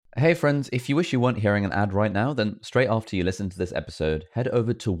Hey friends, if you wish you weren't hearing an ad right now, then straight after you listen to this episode, head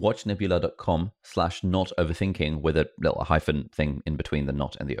over to watchnebula.com/notoverthinking with a little hyphen thing in between the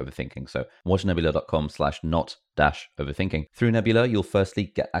not and the overthinking. So watchnebula.com/not-overthinking. Through Nebula, you'll firstly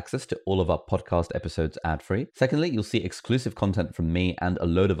get access to all of our podcast episodes ad-free. Secondly, you'll see exclusive content from me and a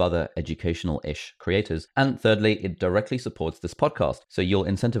load of other educational-ish creators. And thirdly, it directly supports this podcast, so you'll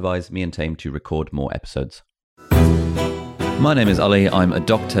incentivize me and Tame to record more episodes. My name is Ali, I'm a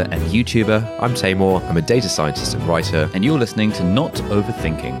doctor and YouTuber. I'm Taymor, I'm a data scientist and writer. And you're listening to Not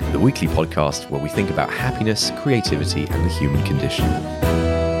Overthinking, the weekly podcast where we think about happiness, creativity, and the human condition.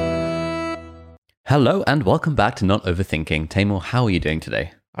 Hello and welcome back to Not Overthinking. Taymor, how are you doing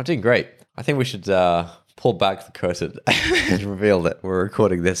today? I'm doing great. I think we should pull back the curtain and reveal that we're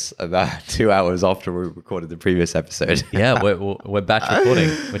recording this about 2 hours after we recorded the previous episode. Yeah, we're batch recording,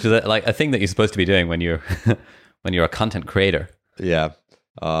 which is like a thing that you're supposed to be doing when you're when you're a content creator. Yeah.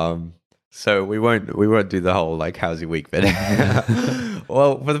 So we won't do the whole like how's your week been.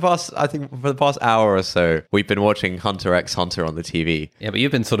 Well, for the past hour or so, we've been watching Hunter x Hunter on the TV. Yeah, but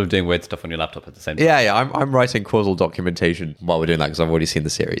you've been sort of doing weird stuff on your laptop at the same time. Yeah. I'm writing causal documentation while we're doing that because I've already seen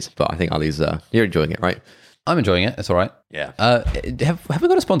the series. But I think Ali's you're enjoying it, right? I'm enjoying it. It's all right. Yeah. Have we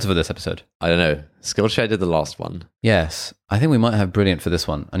got a sponsor for this episode? I don't know. Skillshare did the last one. Yes. I think we might have Brilliant for this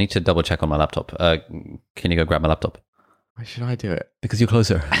one. I need to double check on my laptop. Can you go grab my laptop? Why should I do it? Because you're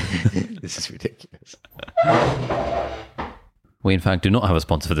closer. This is ridiculous. We, in fact, do not have a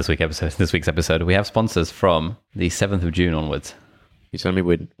sponsor for this week's episode. We have sponsors from the 7th of June onwards. You're telling me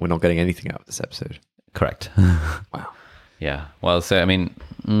we're not getting anything out of this episode? Correct. Wow. Yeah. Well, so, I mean,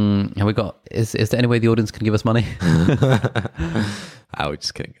 have we got... Is there any way the audience can give us money? Oh,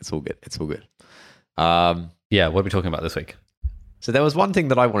 just kidding. It's all good. Yeah, what are we talking about this week? So there was one thing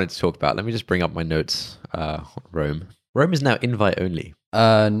that I wanted to talk about. Let me just bring up my notes. Rome. Rome is now invite only.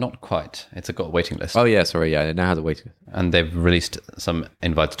 Not quite. It's got a waiting list. Oh, yeah. Sorry. Yeah, it now has a waiting list. And they've released some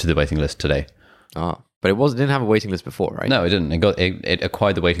invites to the waiting list today. Ah, but it didn't have a waiting list before, right? No, it didn't. It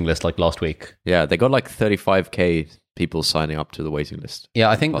acquired the waiting list like last week. Yeah, they got like 35k people signing up to the waiting list. Yeah,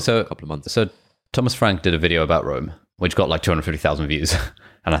 I think so. A couple of months. So Thomas Frank did a video about Rome, which got like 250,000 views.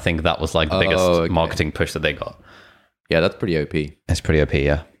 And I think that was like the biggest marketing push that they got. Yeah, that's pretty OP. It's pretty OP,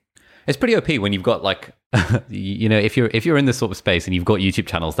 yeah. It's pretty OP when you've got like, you know, if you're in this sort of space and you've got YouTube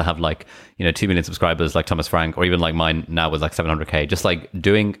channels that have like, 2 million subscribers like Thomas Frank, or even like mine now with like 700k, just like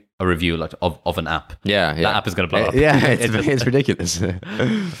doing a review like of an app. Yeah. That app is going to blow up. Yeah, it's ridiculous. I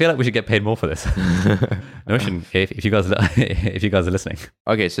feel like we should get paid more for this. Notion, if you guys are listening.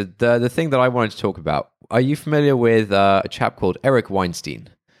 Okay, so the thing that I wanted to talk about, are you familiar with a chap called Eric Weinstein?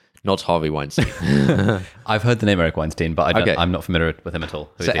 Not Harvey Weinstein. I've heard the name Eric Weinstein, but I'm not familiar with him at all.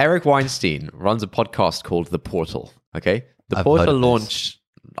 So Eric Weinstein runs a podcast called The Portal. Okay, The Portal launched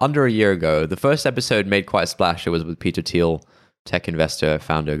under a year ago. The first episode made quite a splash. It was with Peter Thiel, tech investor,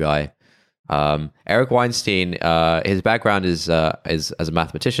 founder guy. Eric Weinstein, his background is as a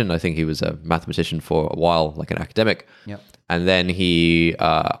mathematician. I think he was a mathematician for a while, like an academic. Yeah. And then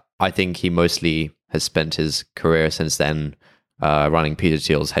I think he mostly has spent his career since then running Peter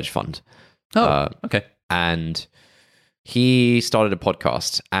Thiel's hedge fund. Okay. And he started a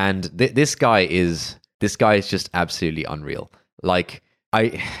podcast, and this guy is just absolutely unreal. Like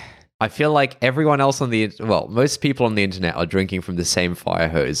I feel like everyone else most people on the internet are drinking from the same fire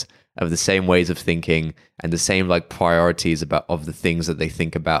hose of the same ways of thinking and the same like priorities of the things that they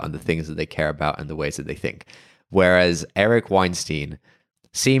think about and the things that they care about and the ways that they think. Whereas Eric Weinstein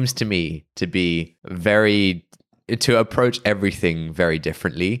seems to me to be to approach everything very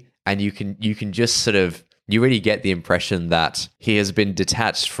differently, and you can just sort of, you really get the impression that he has been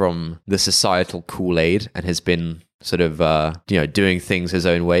detached from the societal Kool-Aid and has been sort of doing things his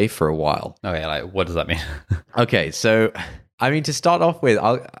own way for a while. Okay, like what does that mean? Okay, so I mean, to start off with,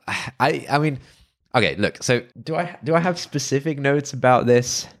 okay, look, so do I have specific notes about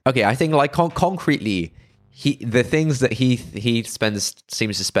this? Okay, I think like concretely, the things that he seems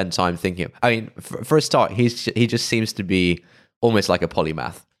to spend time thinking of. I mean, for a start, he just seems to be almost like a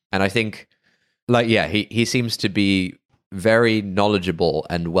polymath, and I think, like, yeah, he seems to be very knowledgeable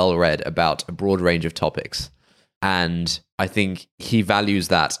and well read about a broad range of topics, and I think he values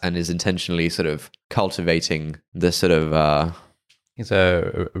that and is intentionally sort of cultivating the sort of. He's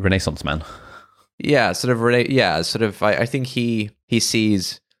a Renaissance man. Yeah, sort of. I think he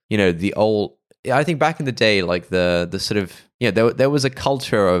sees the old. I think back in the day, like the sort of, there was a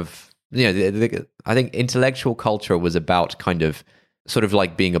culture of, I think intellectual culture was about kind of sort of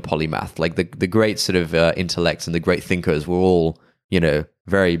like being a polymath. Like the great sort of intellects and the great thinkers were all,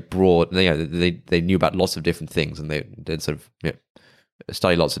 very broad. They knew about lots of different things, and they sort of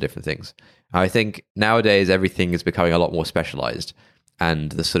study lots of different things. I think nowadays everything is becoming a lot more specialized,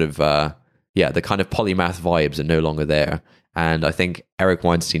 and the sort of the kind of polymath vibes are no longer there. And I think Eric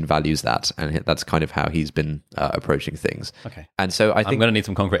Weinstein values that, and that's kind of how he's been approaching things. Okay. And so I think I'm going to need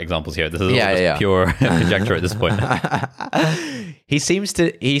some concrete examples here. This is all just pure conjecture at this point. He seems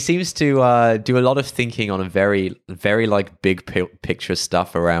to do a lot of thinking on a very, very like big picture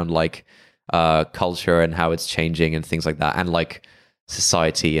stuff around like culture and how it's changing and things like that, and like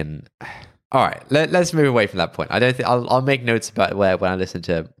society. And all right, let's move away from that point. I don't think I'll make notes about when I listen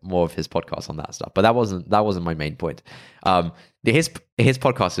to more of his podcasts on that stuff. But that wasn't my main point. His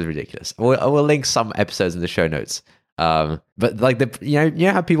podcast is ridiculous. We'll link some episodes in the show notes. But like you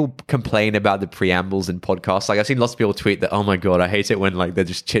know how people complain about the preambles in podcasts. Like I've seen lots of people tweet that, oh my god, I hate it when like they're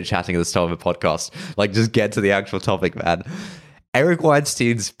just chit chatting at the start of a podcast. Like just get to the actual topic, man. Eric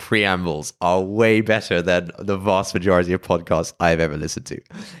Weinstein's preambles are way better than the vast majority of podcasts I've ever listened to.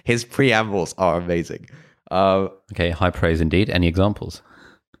 His preambles are amazing. Okay, high praise indeed. Any examples?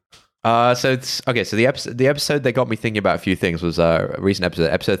 So the episode that got me thinking about a few things was a recent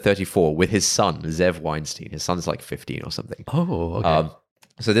episode 34, with his son Zev Weinstein. His son's like 15 or something. Oh, okay.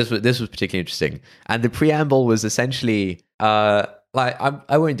 So this was particularly interesting, and the preamble was essentially I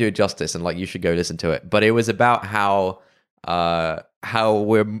won't do it justice, and like you should go listen to it. But it was about how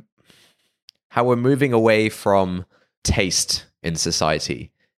we're moving away from taste in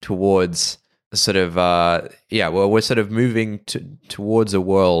society towards sort of we're sort of moving towards a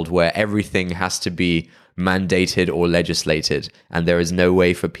world where everything has to be mandated or legislated, and there is no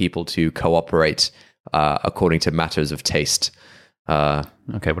way for people to cooperate according to matters of taste.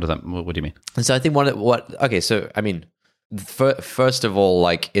 Okay, what do you mean? And so I think first of all,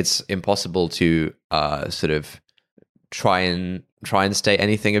 like it's impossible to sort of try and state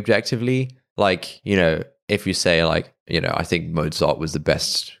anything objectively. Like, you know, if you say like, you know, I think Mozart was the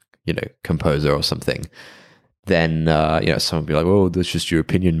best, you know, composer or something, then someone will be like, oh, that's just your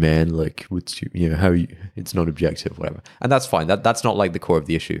opinion, man. Like, what's it's not objective, whatever. And that's fine. That's not like the core of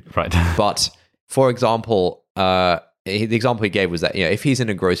the issue. Right. But for example, the example he gave was that, you know, if he's in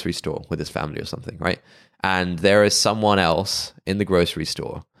a grocery store with his family or something, right? And there is someone else in the grocery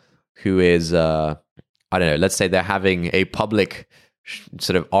store who is, I don't know, let's say they're having a public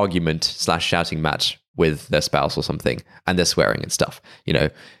sort of argument / shouting match with their spouse or something, and they're swearing and stuff. You know,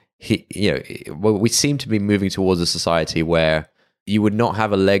 we seem to be moving towards a society where you would not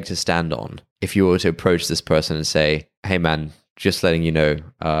have a leg to stand on if you were to approach this person and say, hey man, just letting you know,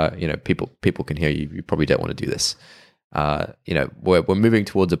 people can hear you. You probably don't want to do this. We're moving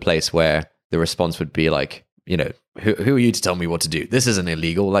towards a place where the response would be like, you know, who are you to tell me what to do? This isn't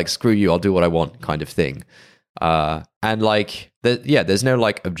illegal. Like, screw you. I'll do what I want, kind of thing. And like, there's no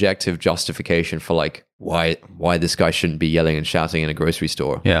like objective justification for like why this guy shouldn't be yelling and shouting in a grocery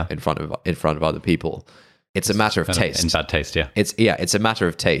store in front of other people. It's a matter of taste. In bad taste, yeah. It's a matter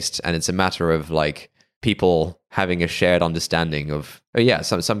of taste, and it's a matter of like people having a shared understanding of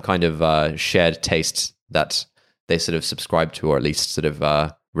some kind of shared taste that they sort of subscribe to, or at least sort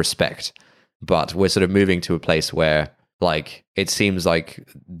of respect. But we're sort of moving to a place where like it seems like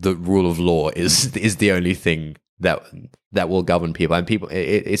the rule of law is the only thing that will govern people, and people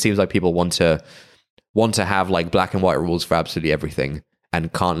it seems like people want to have like black and white rules for absolutely everything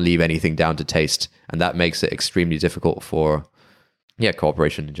and can't leave anything down to taste, and that makes it extremely difficult for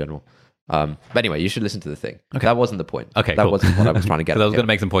cooperation in general. But anyway, you should listen to the thing. Okay. That wasn't the point. Okay, that cool. wasn't what I was trying to get at. I was going to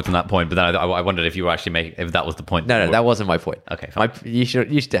make some points on that point, but then I wondered if you were actually if that was the point. No, that wasn't my point. Okay, fine. You should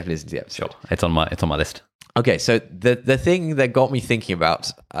definitely listen to the episode. Sure, it's on my list. Okay, so the thing that got me thinking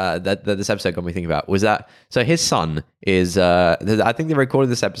about that this episode got me thinking about was that so his son is I think they recorded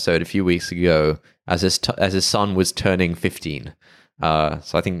this episode a few weeks ago as his son was turning 15. So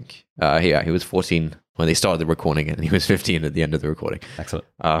I think he was 14 when they started the recording, and he was 15 at the end of the recording. Excellent.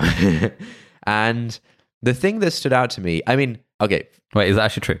 And the thing that stood out to me, I mean, okay. Wait, is that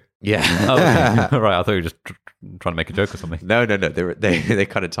actually true? Yeah. Oh, okay. Right, I thought you were just trying to make a joke or something. No. They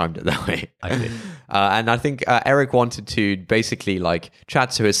kind of timed it that way. I see. And I think Eric wanted to basically like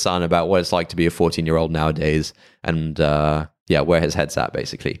chat to his son about what it's like to be a 14-year-old nowadays, and where his head's at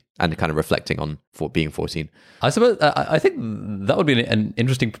basically, and kind of reflecting on being 14. I suppose I think that would be an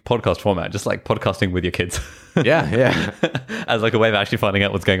interesting podcast format, just like podcasting with your kids. Yeah. As like a way of actually finding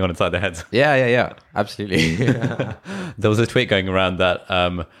out what's going on inside their heads. Yeah, absolutely. There was a tweet going around that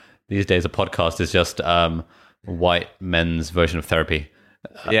these days a podcast is just white men's version of therapy.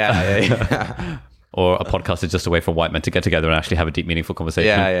 Yeah. Or a podcast is just a way for white men to get together and actually have a deep, meaningful conversation.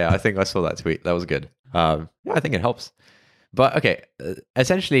 Yeah. I think I saw that tweet. That was good. I think it helps. But okay,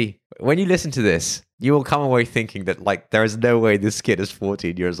 essentially, when you listen to this, you will come away thinking that like there is no way this kid is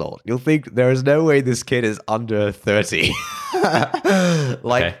 14 years old. You'll think there is no way this kid is under 30.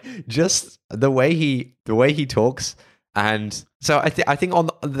 Just the way he talks. And so I think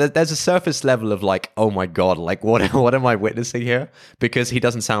there's a surface level of like, oh my God, like what am I witnessing here? Because he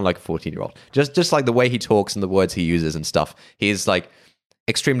doesn't sound like a 14-year-old. Just like the way he talks and the words he uses and stuff. He's like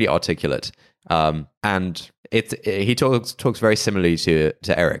extremely articulate. And he talks very similarly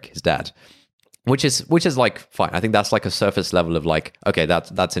to Eric, his dad, which is like fine. I think that's like a surface level of like, okay,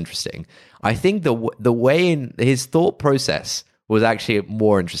 that's interesting. I think the way in his thought process was actually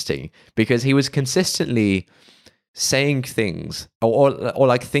more interesting because he was consistently saying things or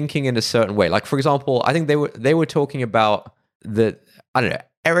like thinking in a certain way. Like for example, I think they were talking about I don't know.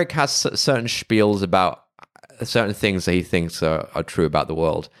 Eric has certain spiels about certain things that he thinks are true about the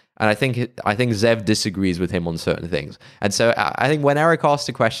world. And I think Zev disagrees with him on certain things. And so I think when Eric asked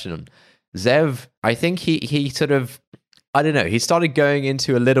a question, Zev, I think he sort of, I don't know, he started going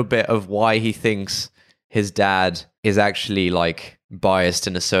into a little bit of why he thinks his dad is actually like biased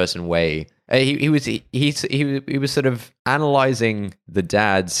in a certain way. He was sort of analyzing the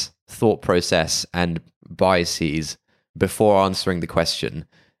dad's thought process and biases before answering the question,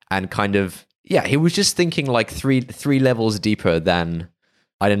 and kind of he was just thinking like three levels deeper than,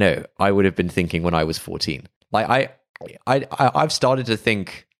 I don't know, I would have been thinking when I was 14. Like I've started to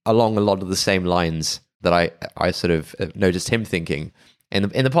think along a lot of the same lines that I sort of noticed him thinking in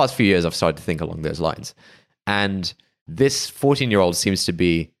the past few years. I've started to think along those lines, and this 14-year-old seems to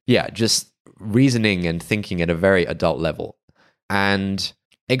be just reasoning and thinking at a very adult level. And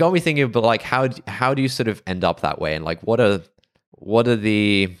it got me thinking about like how do you sort of end up that way, and like what are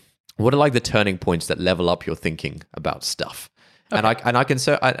like the turning points that level up your thinking about stuff. Okay.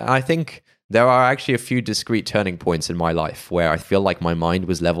 I think there are actually a few discrete turning points in my life where I feel like my mind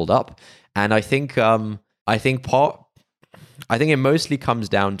was leveled up, and I think it mostly comes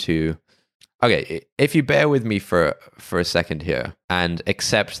down to, okay, if you bear with me for a second here and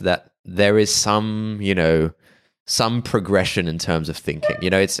accept that there is some progression in terms of thinking.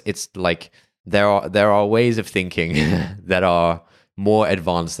 It's like there are ways of thinking that are more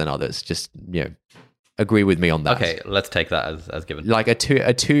advanced than others. Just agree with me on that. Okay, let's take that as given. Like a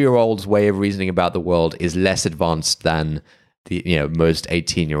 2-year-old's way of reasoning about the world is less advanced than the most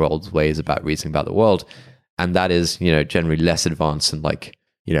 18-year-olds' ways about reasoning about the world, and that is generally less advanced than like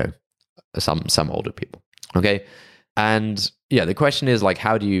some older people. Okay, and the question is like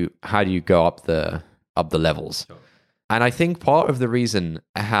how do you go up the levels? Sure. And I think part of the reason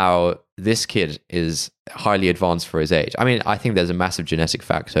how this kid is highly advanced for his age, I mean, I think there's a massive genetic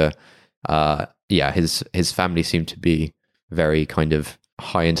factor. His family seem to be very kind of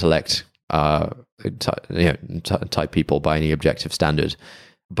high intellect type people by any objective standard.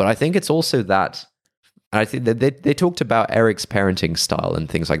 But I think it's also that, and I think that they talked about Eric's parenting style and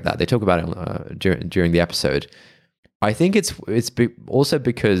things like that. They talk about it during the episode. I think it's also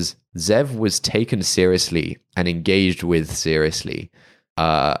because Zev was taken seriously and engaged with seriously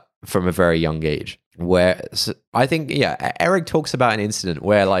from a very young age. Where I think, Eric talks about an incident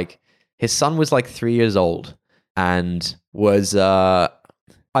where like his son was like 3 years old and was, I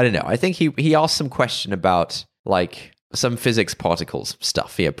don't know, I think he asked some question about like some physics particles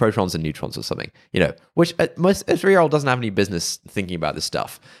stuff, protons and neutrons or something, which a 3-year-old doesn't have any business thinking about this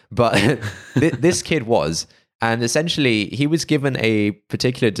stuff. But this kid was. And essentially, he was given a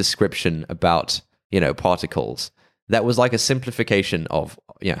particular description about, particles that was like a simplification of,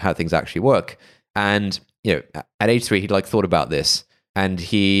 how things actually work. And, at age 3, he'd like thought about this, and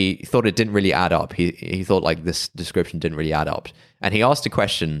he thought it didn't really add up. He thought like this description didn't really add up. And he asked a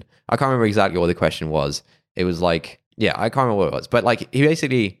question. I can't remember exactly what the question was. It was like, I can't remember what it was. But like he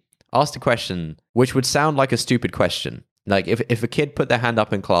basically asked a question which would sound like a stupid question. Like if a kid put their hand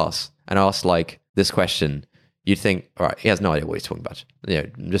up in class and asked like this question, you'd think, all right, he has no idea what he's talking about.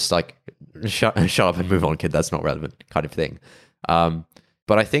 Just like, shut up and move on, kid. That's not relevant kind of thing.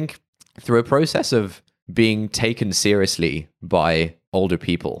 But I think through a process of being taken seriously by older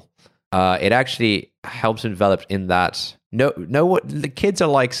people, it actually helps him develop in that, what the kids are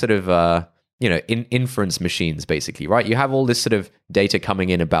like sort of, inference machines, basically, right? You have all this sort of data coming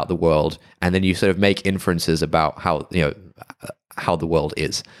in about the world, and then you sort of make inferences about how the world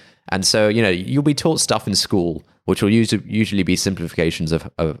is. And so, you'll be taught stuff in school, which will usually be simplifications of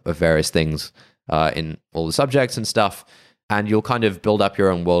various things in all the subjects and stuff. And you'll kind of build up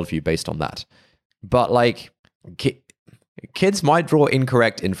your own worldview based on that. But like, kids might draw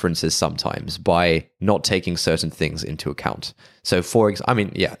incorrect inferences sometimes by not taking certain things into account. So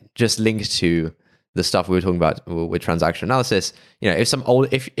just linked to the stuff we were talking about with transaction analysis,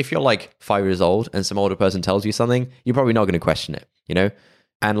 if you're like 5 years old and some older person tells you something, you're probably not going to question it,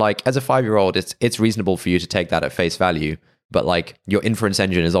 And like as a 5-year-old, it's reasonable for you to take that at face value, but like your inference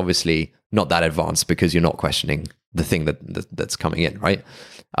engine is obviously not that advanced because you're not questioning the thing that's coming in, right?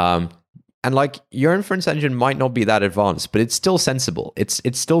 And like your inference engine might not be that advanced, but it's still sensible. It's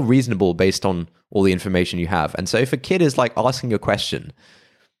still reasonable based on all the information you have. And so if a kid is like asking a question,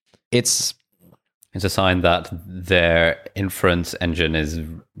 it's a sign that their inference engine is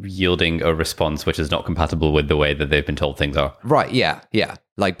yielding a response which is not compatible with the way that they've been told things are. Right. Yeah.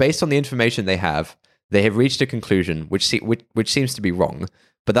 Like based on the information they have reached a conclusion which seems to be wrong,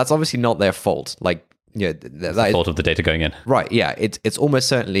 but that's obviously not their fault. Like, that's the fault of the data going in. Right. Yeah. It's almost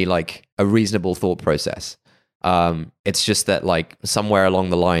certainly like a reasonable thought process. It's just that like somewhere along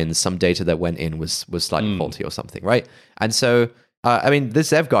the line, some data that went in was slightly faulty or something. Right. And so,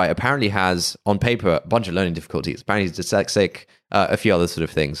 this Zev guy apparently has on paper a bunch of learning difficulties. Apparently he's dyslexic, a few other sort of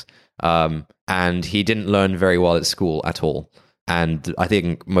things. And he didn't learn very well at school at all. And I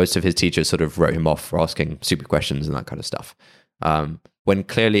think most of his teachers sort of wrote him off for asking stupid questions and that kind of stuff. When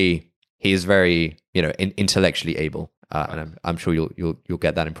clearly he's very, intellectually able, and I'm sure you'll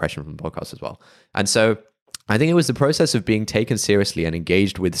get that impression from the podcast as well. And so, I think it was the process of being taken seriously and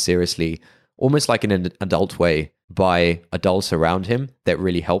engaged with seriously, almost like in an adult way, by adults around him that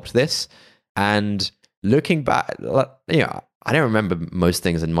really helped this. And looking back, I don't remember most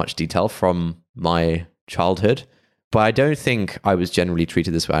things in much detail from my childhood, but I don't think I was generally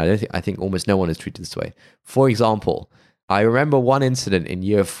treated this way. I think almost no one is treated this way. For example, I remember one incident in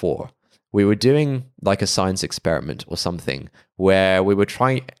year 4. We were doing like a science experiment or something where we were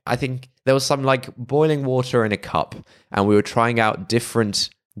trying, I think there was some like boiling water in a cup, and we were trying out different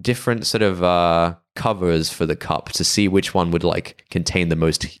sort of covers for the cup to see which one would like contain the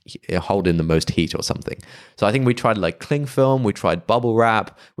most, hold in the most heat or something. So I think we tried like cling film, we tried bubble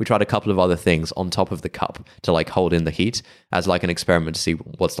wrap, we tried a couple of other things on top of the cup to like hold in the heat as like an experiment to see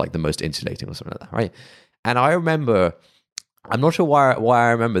what's like the most insulating or something like that, right? And I remember, I'm not sure why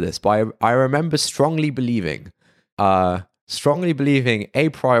I remember this, but I remember strongly believing a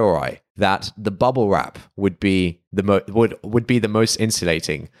priori that the bubble wrap would be the most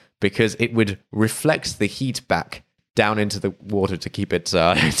insulating because it would reflect the heat back down into the water to keep it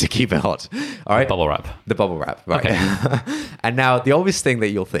hot. All right, the bubble wrap, right? Okay. And now the obvious thing that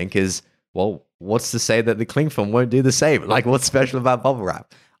you'll think is, well, what's to say that the cling film won't do the same? Like, what's special about bubble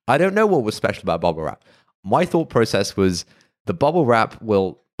wrap? I don't know what was special about bubble wrap. My thought process was the bubble wrap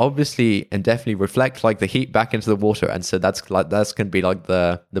will obviously and definitely reflect like the heat back into the water, and so that's going to be like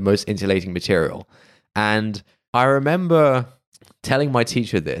the most insulating material. And I remember telling my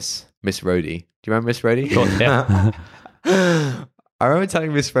teacher this, Miss Rhodey. Do you remember Miss Rhodey? Of course, yeah. I remember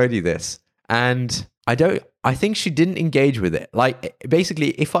telling Miss Rhodey this, and I think she didn't engage with it. Like, basically,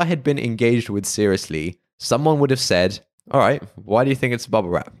 if I had been engaged with seriously, someone would have said, all right, why do you think it's bubble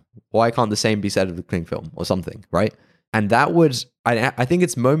wrap? Why can't the same be said of the cling film or something, right? And that would, I think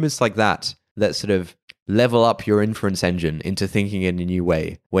it's moments like that sort of level up your inference engine into thinking in a new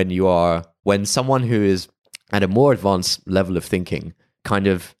way when someone who is at a more advanced level of thinking kind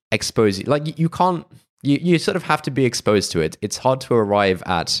of expose you. Like you sort of have to be exposed to it. It's hard to arrive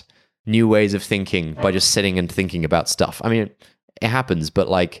at new ways of thinking by just sitting and thinking about stuff. I mean, it happens, but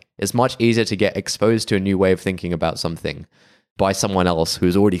like it's much easier to get exposed to a new way of thinking about something by someone else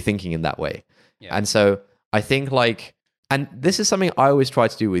who's already thinking in that way. Yeah. And so I think like, and this is something I always try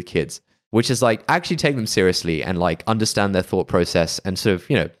to do with kids, which is like actually take them seriously and like understand their thought process and sort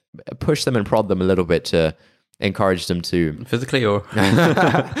of, push them and prod them a little bit to encourage them to... Physically or...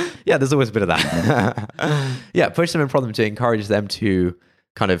 Yeah, there's always a bit of that. Yeah, push them and prod them to encourage them to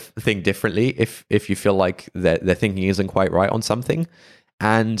kind of think differently if you feel like their thinking isn't quite right on something.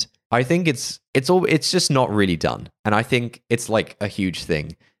 And I think it's just not really done. And I think it's like a huge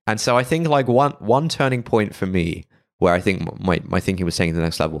thing. And so I think like one turning point for me where I think my thinking was taken to the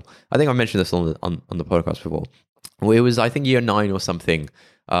next level. I think I mentioned this on the podcast before. It was, I think, year 9 or something.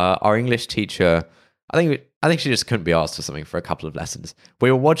 Our English teacher, I think she just couldn't be asked or something for a couple of lessons. We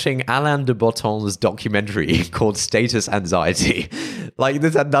were watching Alain de Botton's documentary called Status Anxiety. Like,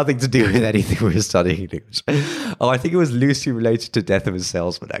 this had nothing to do with anything we were studying English. Oh, I think it was loosely related to Death of a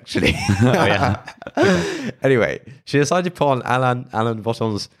Salesman, actually. Oh, yeah. Okay. Anyway, she decided to put on Alain de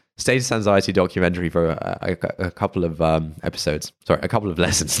Botton's Status Anxiety documentary for a couple of episodes. Sorry, a couple of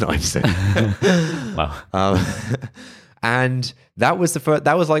lessons, not episodes. Wow. And that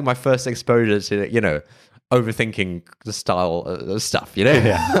was like my first exposure to, overthinking the style of stuff,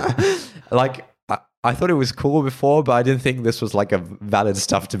 Yeah. Like, I thought it was cool before, but I didn't think this was like a valid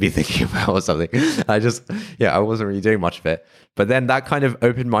stuff to be thinking about or something. I wasn't really doing much of it. But then that kind of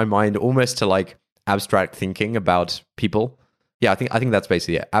opened my mind almost to like abstract thinking about people. Yeah, I think that's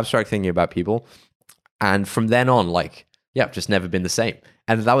basically it. Abstract thinking about people. And from then on, like, yeah, I've just never been the same.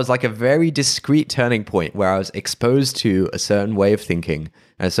 And that was like a very discrete turning point where I was exposed to a certain way of thinking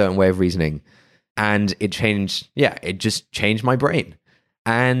and a certain way of reasoning. And it just changed my brain.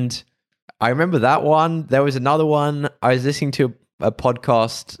 And I remember that one. There was another one. I was listening to a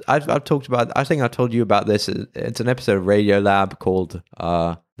podcast. I've talked about, I think I told you about this. It's an episode of Radiolab called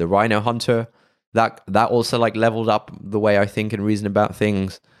The Rhino Hunter. That also like leveled up the way I think and reason about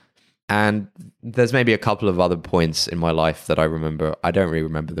things. And there's maybe a couple of other points in my life that I remember. I don't really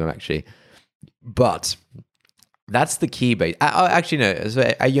remember them actually. But that's the key base. Actually, no.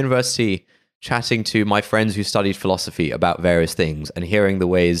 At university, chatting to my friends who studied philosophy about various things and hearing the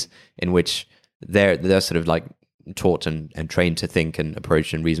ways in which they're sort of like taught and trained to think and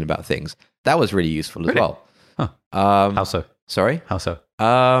approach and reason about things. That was really useful as well. Huh. How so? Sorry? How so?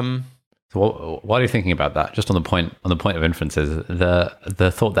 So what are you thinking about that? Just on the point of inferences,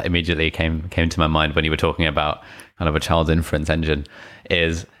 the thought that immediately came to my mind when you were talking about kind of a child's inference engine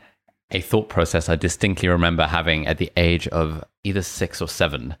is a thought process I distinctly remember having at the age of either 6 or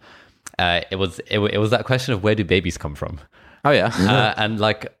 7. It was that question of where do babies come from? Oh yeah, and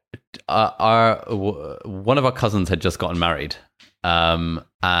like one of our cousins had just gotten married,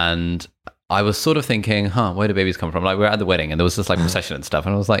 and I was sort of thinking, where do babies come from? Like, we were at the wedding and there was just like procession and stuff.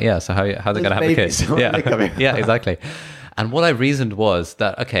 And I was like, yeah, so how are they going to have the kids? Yeah, yeah, exactly. And what I reasoned was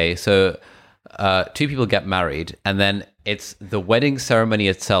that, okay, so 2 people get married and then it's the wedding ceremony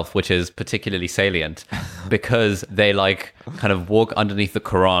itself, which is particularly salient because they like kind of walk underneath the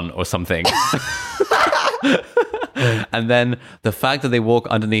Quran or something. And then the fact that they walk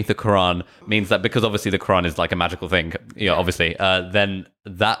underneath the Quran means that because obviously the Quran is like a magical thing, obviously, then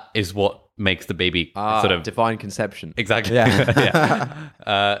that is what makes the baby sort of divine conception. Exactly. Yeah.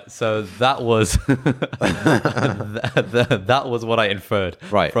 So that was that was what I inferred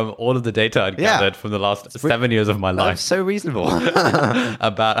from all of the data I'd gathered from the last 7 years of my life. That's so reasonable.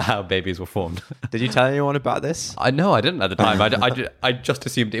 About how babies were formed. Did you tell anyone about this? I didn't at the time. I just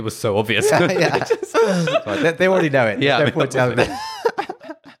assumed it was so obvious. Yeah. Right, they already know it. Yeah. No point telling them.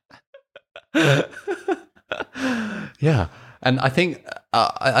 Yeah. And I think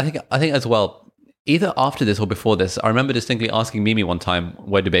as well, either after this or before this, I remember distinctly asking Mimi one time,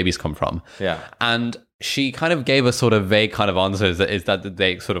 where do babies come from? Yeah. And she kind of gave a sort of vague kind of answer is that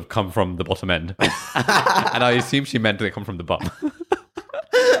they sort of come from the bottom end. And I assume she meant they come from the bum.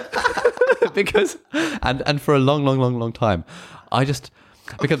 Because, and for a long time,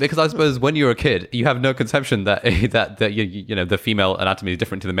 because I suppose when you're a kid, you have no conception that you know the female anatomy is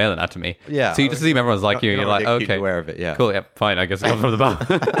different to the male anatomy. Yeah. So you just assume everyone's like you. You're like, okay, aware of it. Yeah. Cool. Yeah. Fine. I guess it comes from the bum.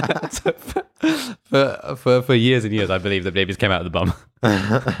 So for years and years, I believe that babies came out of the bum,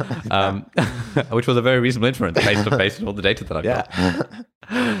 which was a very reasonable inference based on all the data that I've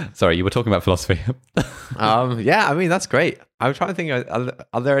got. Sorry, you were talking about philosophy. Yeah. I mean, that's great. I'm trying to think.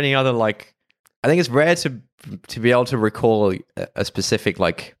 Are there any other like? I think it's rare to be able to recall a specific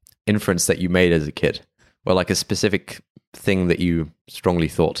like inference that you made as a kid, or like a specific thing that you strongly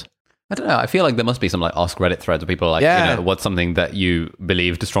thought. I don't know. I feel like there must be some like Ask Reddit threads where people are like, what's something that you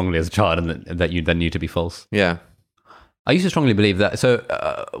believed strongly as a child and that you then knew to be false. Yeah. I used to strongly believe that. So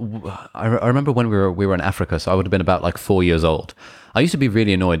I remember when we were in Africa, so I would have been about like 4 years old. I used to be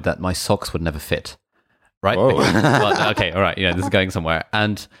really annoyed that my socks would never fit. Right? Okay, all right. This is going somewhere.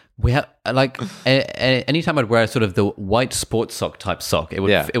 And we have like anytime I'd wear sort of the white sports sock type sock, it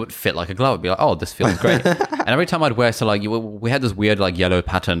would fit like a glove. I'd be like, oh, this feels great. And every time I'd wear, so like we had this weird like yellow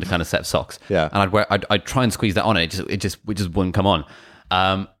patterned kind of set of socks. Yeah. And I'd try and squeeze that on, and it just wouldn't come on.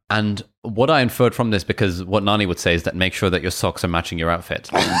 And what I inferred from this, because what Nani would say is that make sure that your socks are matching your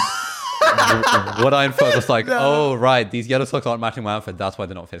outfit. What I inferred was like, oh right, these yellow socks aren't matching my outfit. That's why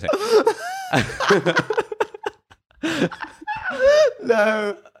they're not fitting.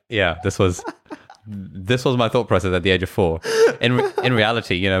 No. Yeah, this was my thought process at the age of 4. In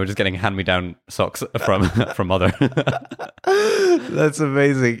reality, we're just getting hand-me-down socks from mother. That's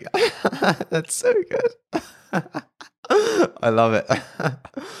amazing. That's so good. I love it.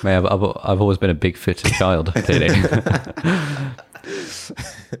 Man, I've always been a big fitted child, clearly.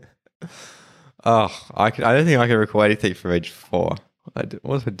 I don't think I can recall anything from age 4. What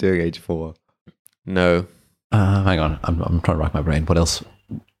was I doing age 4? No. Hang on, I'm trying to rack my brain. What else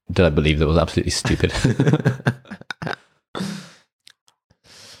did I believe that was absolutely stupid?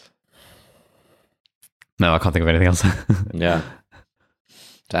 No, I can't think of anything else. Yeah.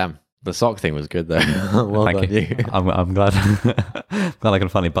 Damn. The sock thing was good though. Well Thank done, you. I'm glad. Glad I can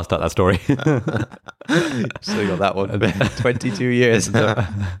finally bust out that story. Still got that one. 22 years. There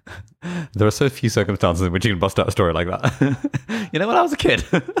are so few circumstances in which you can bust out a story like that. You know, when I was a kid,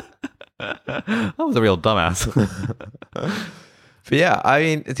 I was a real dumbass. But yeah, I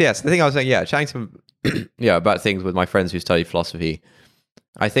mean, yes, the thing I was saying, chatting to about things with my friends who study philosophy.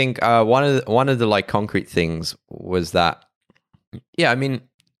 I think one of the like concrete things was that, I mean,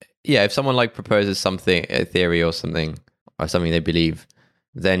 if someone like proposes something, a theory or something they believe,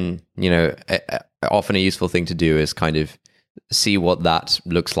 then, often a useful thing to do is kind of see what that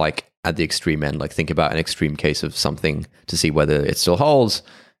looks like at the extreme end. Like think about an extreme case of something to see whether it still holds.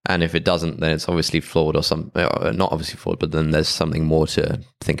 And if it doesn't, then it's obviously flawed or not obviously flawed, but then there's something more to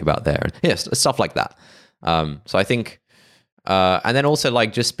think about there. And yes, stuff like that. So I think, and then also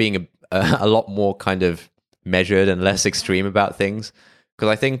like just being a lot more kind of measured and less extreme about things.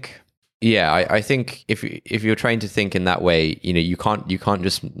 Because I think, I think if you're trained to think in that way, you can't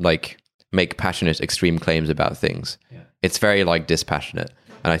just like make passionate, extreme claims about things. Yeah. It's very like dispassionate,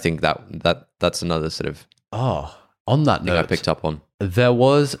 and I think that's another sort of on that note, I picked up on. There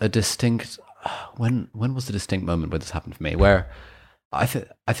was a distinct when was the distinct moment where this happened for me? Where I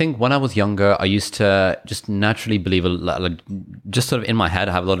think when I was younger, I used to just naturally believe, like, just sort of in my head,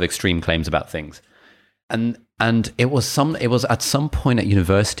 I have a lot of extreme claims about things. And it was at some point at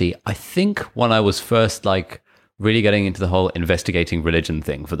university, I think when I was first like really getting into the whole investigating religion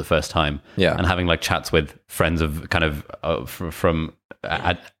thing for the first time, and having like chats with friends of kind of from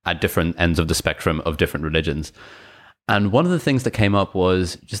at different ends of the spectrum of different religions. And one of the things that came up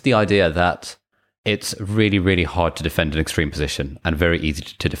was just the idea that it's really, really hard to defend an extreme position and very easy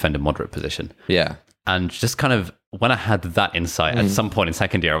to defend a moderate position. Yeah. And just kind of when I had that insight at some point in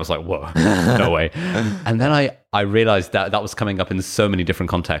second year, I was like, whoa, no way. And then I realized that was coming up in so many different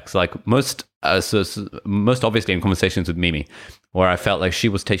contexts. Like most obviously in conversations with Mimi, where I felt like she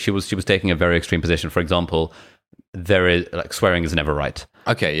was taking a very extreme position. For example, there is like swearing is never right.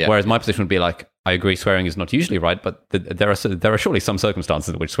 Okay, yeah. Whereas my position would be like, I agree, swearing is not usually right, but there are surely some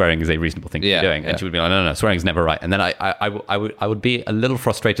circumstances in which swearing is a reasonable thing to be doing. And she would be like, no, swearing is never right. And then I would be a little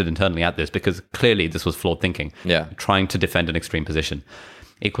frustrated internally at this because clearly this was flawed thinking. Yeah, trying to defend an extreme position.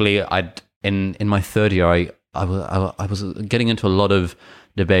 Equally, in my third year, I was getting into a lot of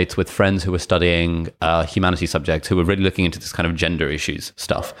debates with friends who were studying humanities subjects who were really looking into this kind of gender issues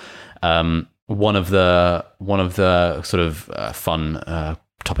stuff. One of the sort of fun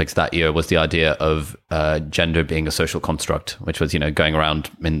topics that year was the idea of gender being a social construct, which was going around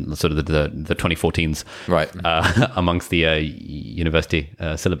in sort of the 2014s, right, amongst the university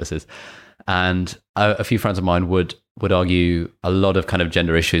syllabuses. And a few friends of mine would argue a lot of kind of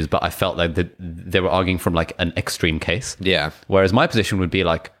gender issues, but I felt like they were arguing from like an extreme case. Yeah. Whereas my position would be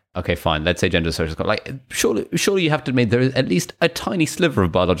like, okay, fine, let's say gender is social. Like, surely you have to admit there is at least a tiny sliver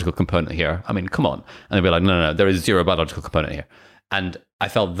of biological component here. I mean, come on. And they'd be like, no, there is zero biological component here. And I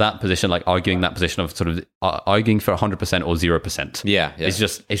felt that position, like arguing that position of sort of arguing for 100% or 0%. Yeah.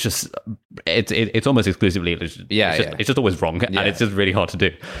 It's almost exclusively. It's just always wrong, and it's just really hard to do.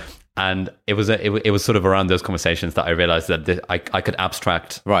 And it was sort of around those conversations that I realized that I could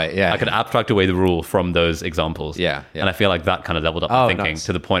abstract. Right. Yeah. I could abstract away the rule from those examples. Yeah. And I feel like that kind of leveled up my thinking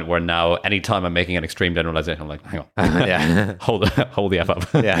to the point where now, anytime I'm making an extreme generalization, I'm like, hang on, yeah, hold the F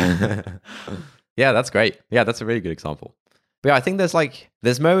up. Yeah. Yeah, that's great. Yeah, that's a really good example. But yeah, I think there's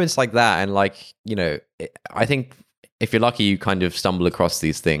moments like that, and like, I think if you're lucky, you kind of stumble across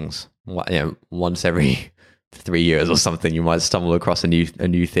these things. Once every 3 years or something, you might stumble across a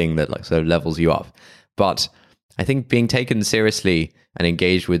new thing that like sort of levels you up. But I think being taken seriously and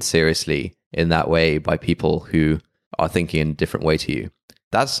engaged with seriously in that way by people who are thinking in a different way to you,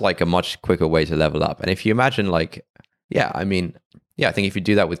 that's like a much quicker way to level up. And if you imagine like, I think if you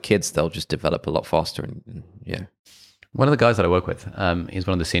do that with kids, they'll just develop a lot faster. And One of the guys that I work with, he's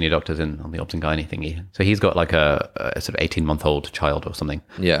one of the senior doctors on the Obs and Gynae thingy. So he's got like a sort of 18-month-old child or something.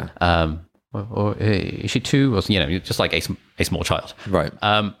 Yeah. Or is she 2? Or just like a small child. Right.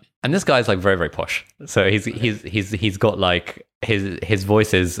 And this guy's like very, very posh. So he's got like his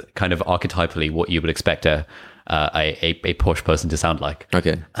voice is kind of archetypally what you would expect a posh person to sound like.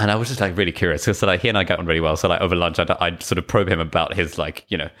 Okay. And I was just like really curious. So like he and I got on really well. So like over lunch, I'd sort of probe him about his like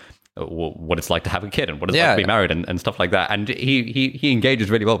what it's like to have a kid and what it's like to be married and stuff like that. And he engages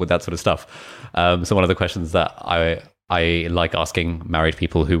really well with that sort of stuff. So one of the questions that I like asking married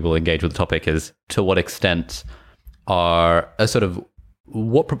people who will engage with the topic is, to what extent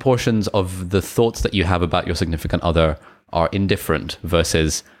what proportions of the thoughts that you have about your significant other are indifferent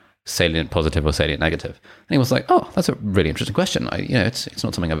versus salient positive or salient negative? And he was like, oh, that's a really interesting question. It's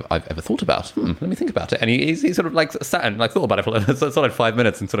not something I've ever thought about. Let me think about it. And he sort of like sat and like thought about it for sort of 5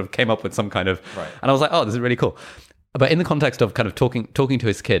 minutes and sort of came up with some kind of, and I was like, oh, this is really cool. But in the context of kind of talking to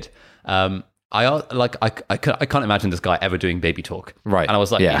his kid, I can't imagine this guy ever doing baby talk. Right. And I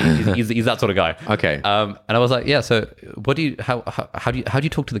was like, he's that sort of guy. Okay. And I was like, yeah. So what do you how do you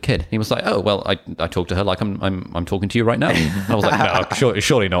talk to the kid? And he was like, oh well, I talk to her like I'm talking to you right now. And I was like, no,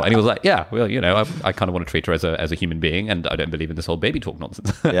 surely not. And he was like, yeah, well, I kind of want to treat her as a human being, and I don't believe in this whole baby talk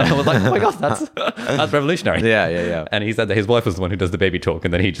nonsense. Yeah. And I was like, oh my gosh, that's revolutionary. Yeah. And he said that his wife was the one who does the baby talk,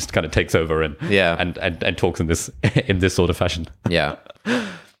 and then he just kind of takes over and talks in this sort of fashion. Yeah.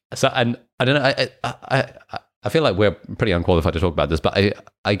 So, and I don't know, I feel like we're pretty unqualified to talk about this, but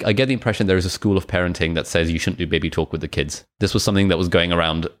I get the impression there is a school of parenting that says you shouldn't do baby talk with the kids. This was something that was going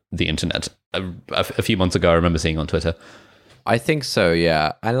around the internet a few months ago. I remember seeing on Twitter. I think so,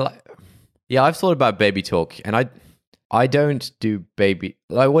 yeah. And I've thought about baby talk, and I don't do baby.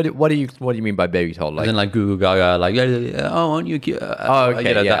 Like, what do you mean by baby talk? Like, and then like Goo Goo Gaga, like aren't you cute?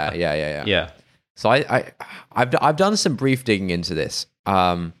 Okay, yeah. So I've done some brief digging into this,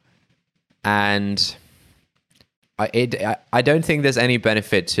 and I don't think there's any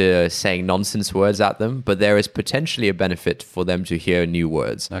benefit to saying nonsense words at them, but there is potentially a benefit for them to hear new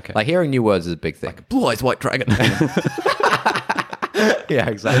words. Okay, like hearing new words is a big thing. Like Blue Eyes White Dragon. Yeah,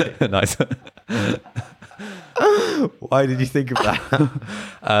 exactly. Nice. Why did you think of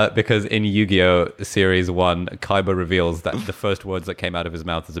that? Because in Yu-Gi-Oh! Series 1, Kaiba reveals that the first words that came out of his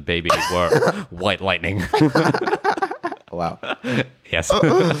mouth as a baby were white lightning. Wow. Yes.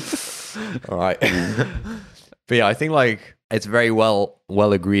 All right. But yeah, I think like it's very well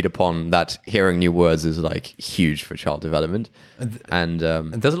agreed upon that hearing new words is like huge for child development. And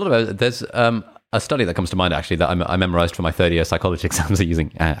there's a lot of there's a study that comes to mind actually that I memorized for my third year psychology exams using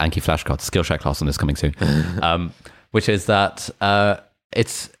Anki flashcards. Skillshare class on this coming soon, which is that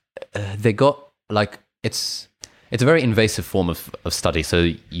it's they got like it's a very invasive form of study,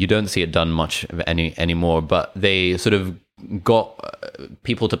 so you don't see it done much anymore. But they sort of got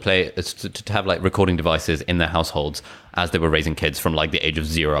people to play to have like recording devices in their households as they were raising kids from like the age of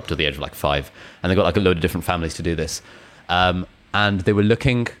 0 up to the age of like 5, and they got like a load of different families to do this, and they were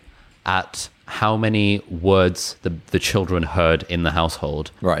looking at how many words the children heard in the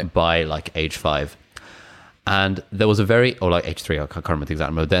household by like age 5. And there was or like age 3, I can't remember the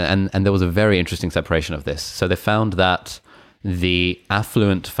exact number, and there was a very interesting separation of this. So they found that the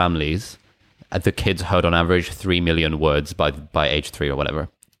affluent families, the kids heard on average 3 million words by age 3 or whatever.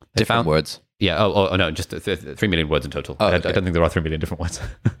 They different found words. Yeah. Oh no, just 3 million words in total. Okay. I don't think there are 3 million different words,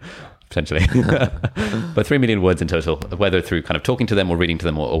 potentially. But 3 million words in total, whether through kind of talking to them or reading to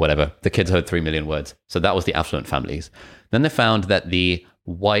them or whatever. The kids heard 3 million words. So that was the affluent families. Then they found that the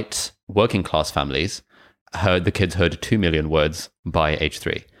white working class families the kids heard 2 million words by age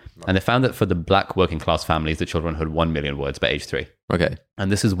 3. Right. And they found that for the black working class families, the children heard 1 million words by age 3. Okay.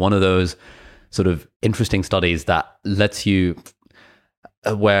 And this is one of those sort of interesting studies that lets you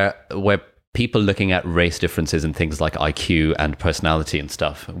where people looking at race differences and things like IQ and personality and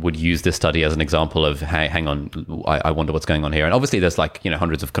stuff would use this study as an example of, hey, hang on, I wonder what's going on here. And obviously there's like,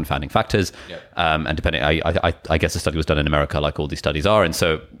 hundreds of confounding factors. Yeah. And depending, I guess the study was done in America like all these studies are. And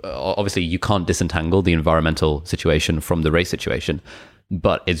so obviously you can't disentangle the environmental situation from the race situation,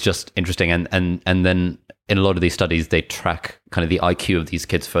 but it's just interesting. And then in a lot of these studies, they track kind of the IQ of these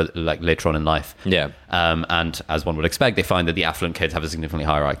kids for like later on in life. Yeah. And as one would expect, they find that the affluent kids have a significantly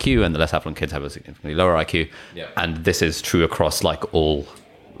higher IQ and the less affluent kids have a significantly lower IQ. Yeah. And this is true across like all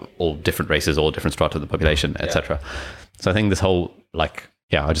different races, all different strata of the population, etc. So I think this whole like,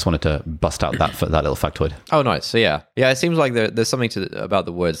 I just wanted to bust out that little factoid. Oh, nice. So yeah, it seems like there's something about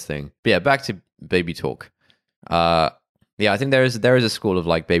the words thing. But yeah, back to baby talk. I think there is a school of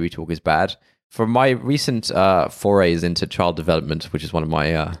like baby talk is bad. For my recent forays into child development, which is one of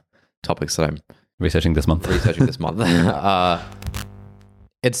my topics that I'm researching this month,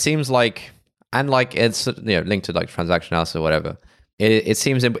 it seems like, and like it's linked to like transaction analysis or whatever. It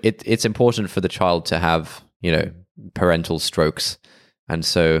seems it's important for the child to have parental strokes, and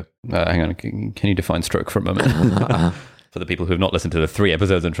so hang on, can you define stroke for a moment? For the people who have not listened to the 3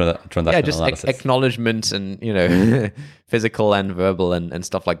 episodes on transaction analysis. Acknowledgement and physical and verbal and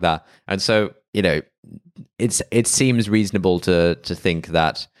stuff like that. And so it seems reasonable to think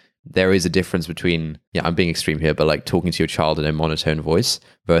that there is a difference between I'm being extreme here, but like talking to your child in a monotone voice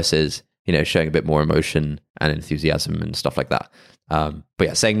versus showing a bit more emotion and enthusiasm and stuff like that. But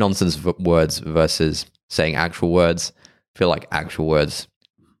yeah, saying nonsense words versus saying actual words, I feel like actual words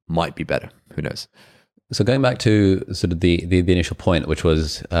might be better. Who knows? So going back to sort of the initial point, which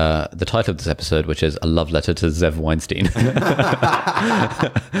was the title of this episode, which is A Love Letter to Zev Weinstein.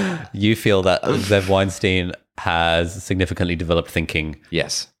 You feel that Zev Weinstein has significantly developed thinking.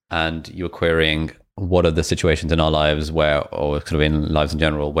 Yes. And you're querying what are the situations in our lives where, or sort of in lives in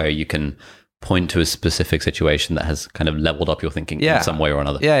general, where you can point to a specific situation that has kind of leveled up your thinking in some way or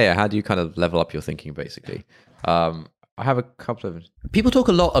another. Yeah. How do you kind of level up your thinking, basically? I have a couple of... People talk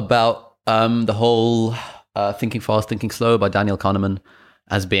a lot about the whole Thinking Fast, Thinking Slow by Daniel Kahneman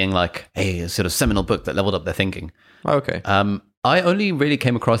as being like a sort of seminal book that leveled up their thinking. Okay. I only really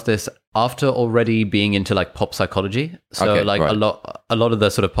came across this after already being into like pop psychology. So a lot of the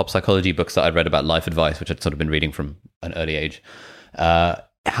sort of pop psychology books that I'd read about life advice, which I'd sort of been reading from an early age,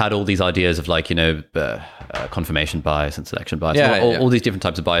 had all these ideas of like, confirmation bias and selection bias, all these different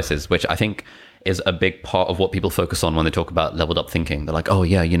types of biases, which I think is a big part of what people focus on when they talk about leveled up thinking. They're like, oh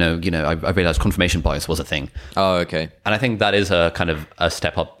yeah, I realized confirmation bias was a thing. Oh, okay. And I think that is a kind of a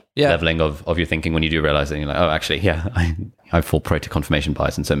step up leveling of your thinking when you do realize that you're like, oh, actually, I fall prey to confirmation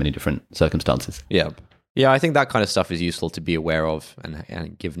bias in so many different circumstances. Yeah. Yeah, I think that kind of stuff is useful to be aware of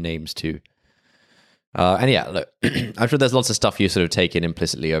and give names to. Look, I'm sure there's lots of stuff you sort of take in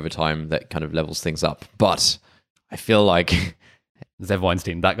implicitly over time that kind of levels things up. But I feel like... Zev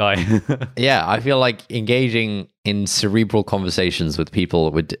Weinstein, that guy. Yeah, I feel like engaging in cerebral conversations with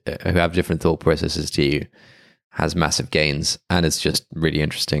people who have different thought processes to you has massive gains, and it's just really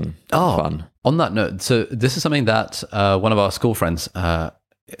interesting and fun. On that note, so this is something that one of our school friends,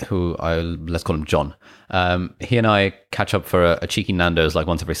 who let's call him John, he and I catch up for a cheeky Nando's like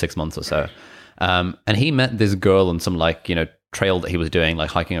once every 6 months or so. And he met this girl on some trail that he was doing,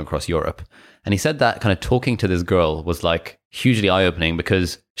 like hiking across Europe. And he said that kind of talking to this girl was like hugely eye-opening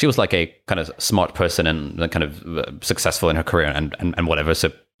because she was like a kind of smart person and kind of successful in her career and whatever.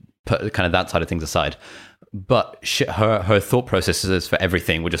 So put kind of that side of things aside. But her thought processes for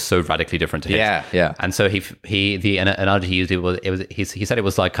everything were just so radically different to his. Yeah. And so the analogy he used he said it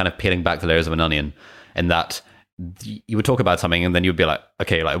was like kind of peeling back the layers of an onion, in that you would talk about something and then you'd be like,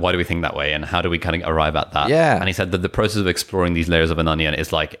 okay, like why do we think that way and how do we kind of arrive at that? Yeah. And he said that the process of exploring these layers of an onion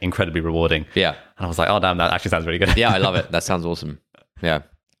is like incredibly rewarding. Yeah. And I was like, oh damn, that actually sounds really good. Yeah, I love it. That sounds awesome. Yeah.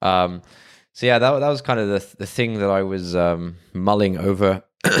 So yeah, that was kind of the thing that I was mulling over.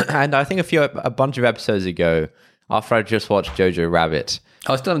 And I think a bunch of episodes ago, after I just watched Jojo Rabbit.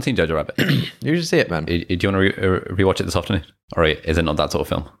 I still haven't seen Jojo Rabbit. You should see it, man. Do you want to rewatch it this afternoon? Or is it not that sort of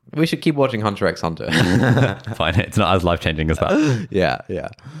film? We should keep watching Hunter x Hunter. Fine, it's not as life-changing as that. Yeah.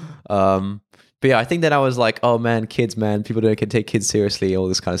 But yeah, I think that I was like, oh man, kids, man, people don't take kids seriously, all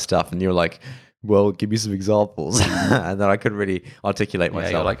this kind of stuff. And you're like, well, give me some examples. And then I couldn't really articulate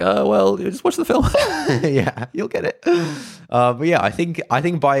myself. You're like, oh, well, just watch the film. Yeah, you'll get it. But yeah, I think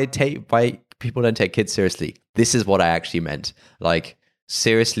by people don't take kids seriously, this is what I actually meant. Like,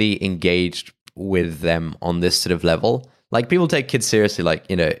 seriously engaged with them on this sort of level. Like, people take kids seriously, like,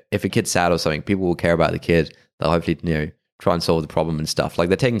 if a kid's sad or something, people will care about the kid. They'll hopefully, try and solve the problem and stuff. Like,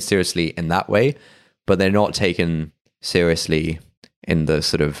 they're taken seriously in that way, but they're not taken seriously in the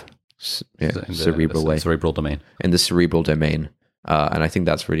sort of cerebral way. Cerebral domain. In the cerebral domain. And I think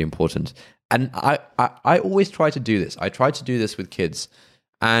that's really important. And I always try to do this. I try to do this with kids.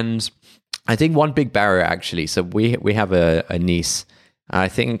 And I think one big barrier, actually, so we have a niece, and I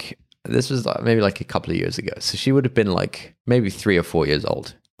think this was maybe like a couple of years ago. So she would have been like maybe 3 or 4 years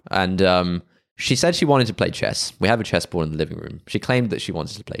old. And she said she wanted to play chess. We have a chessboard in the living room. She claimed that she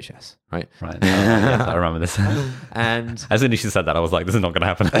wanted to play chess, right? Right. Yes, I remember this. And as soon as she said that, I was like, this is not going to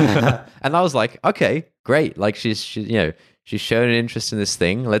happen. And I was like, okay, great. Like she's shown an interest in this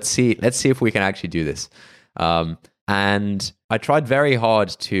thing. Let's see if we can actually do this. And I tried very hard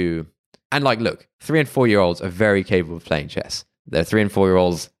to, and like, look, 3 and 4 year olds are very capable of playing chess. There are 3 and 4 year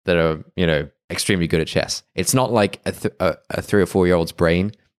olds that are, extremely good at chess. It's not like a 3 or 4 year old's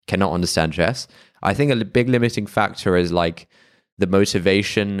brain cannot understand chess. I think a big limiting factor is like the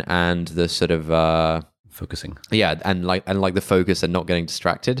motivation and the sort of focusing. Yeah, and the focus and not getting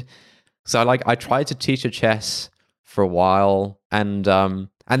distracted. So I tried to teach her chess for a while, and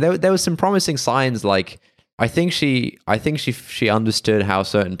there was some promising signs. Like I think she understood how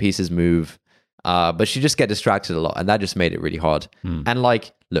certain pieces move, but she just get distracted a lot, and that just made it really hard. And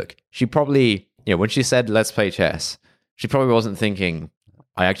like, look, she probably, when she said let's play chess, she probably wasn't thinking,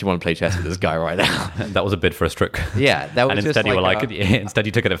 I actually want to play chess with this guy right now. That was a bid for a stroke. Yeah, that was. And instead you were like, instead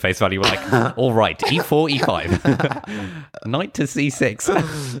you took it at face value. You were like, all right, e4, e5, knight to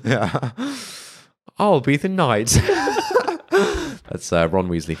c6. Yeah, I'll be the knight. That's Ron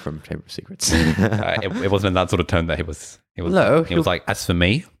Weasley from Chamber of Secrets. It wasn't in that sort of tone that he was. No, he was like, as for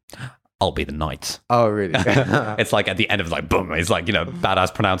me, I'll be the knight. Oh, really? It's like at the end of like, boom, it's like,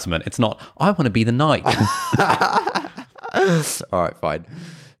 badass pronouncement. It's not, I want to be the knight. All right, fine.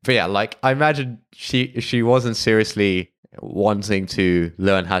 But yeah, like I imagine she wasn't seriously wanting to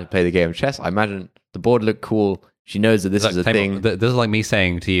learn how to play the game of chess. I imagine the board looked cool. She knows that this is a thing. This is like me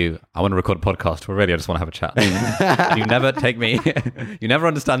saying to you, I want to record a podcast. Well, really, I just want to have a chat. You never take me. You never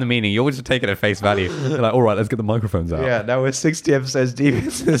understand the meaning. You always just take it at face value. You're like, all right, let's get the microphones out. Yeah, now we're 60 episodes deep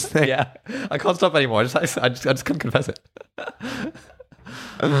into this thing. Yeah, I can't stop anymore. I just can't confess it.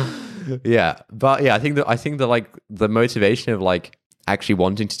 Yeah, but yeah, I think that like the motivation of like actually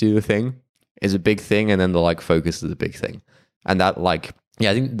wanting to do the thing is a big thing, and then the like focus is a big thing, and that like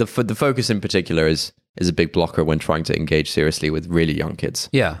I think the focus in particular is a big blocker when trying to engage seriously with really young kids.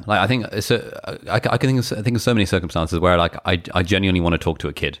 Yeah, like I think I can think of so many circumstances where like I genuinely want to talk to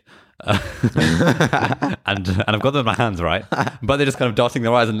a kid. and I've got them in my hands, right? But they're just kind of darting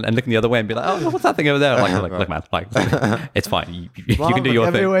their eyes and looking the other way and be like, "Oh, what's that thing over there?" Like look, man, like it's fine. You can do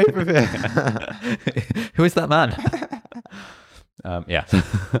your thing. Away from here. Who is that man? Yeah.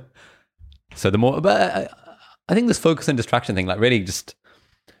 So the more, but I think this focus and distraction thing, like really, just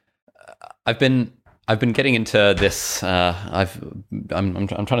I've been getting into this. I'm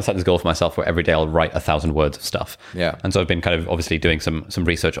trying to set this goal for myself where every day I'll write 1,000 words of stuff. Yeah. And so I've been kind of obviously doing some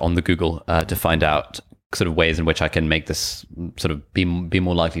research on the Google to find out sort of ways in which I can make this sort of be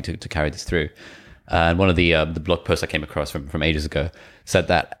more likely to carry this through. And one of the blog posts I came across from ages ago said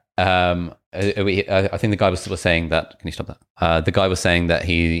that I think the guy was saying that. Can you stop that? The guy was saying that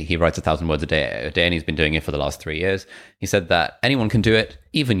he writes 1,000 words a day, and he's been doing it for the last 3 years. He said that anyone can do it,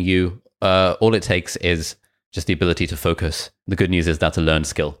 even you. All it takes is just the ability to focus. The good news is that's a learned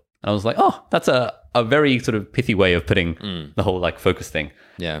skill. And I was like, oh, that's a very sort of pithy way of putting the whole like focus thing.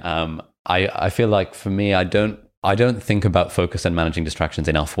 Yeah. I feel like for me, I don't think about focus and managing distractions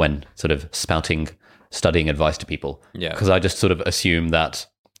enough when sort of spouting studying advice to people. Yeah. Because I just sort of assume that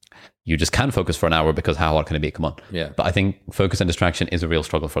you just can focus for an hour because how hard can it be? Come on. Yeah. But I think focus and distraction is a real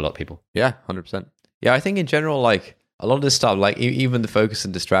struggle for a lot of people. Yeah, 100%. Yeah, I think in general, like a lot of this stuff, like even the focus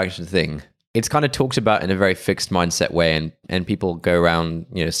and distraction thing, it's kind of talked about in a very fixed mindset way, and people go around,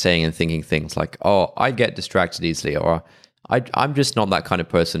 saying and thinking things like, "Oh, I get distracted easily," or "I'm just not that kind of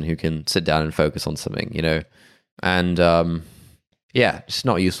person who can sit down and focus on something," and yeah, it's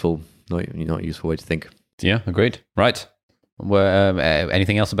not useful, not a useful way to think. Yeah, agreed. Right.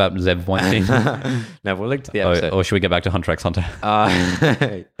 Anything else about Zev Weinstein? No, we'll link to the episode. Or should we get back to Hunter x Hunter?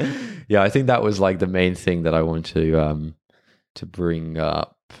 Yeah, I think that was like the main thing that I want to bring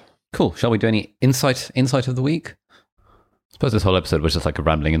up. Cool. Shall we do any insight of the week? I suppose this whole episode was just like a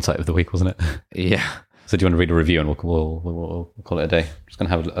rambling insight of the week, wasn't it? Yeah. So do you want to read a review and we'll call it a day? Just going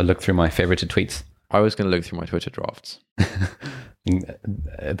to have a look through my favorited tweets. I was going to look through my Twitter drafts.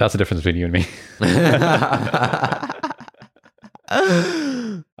 That's the difference between you and me.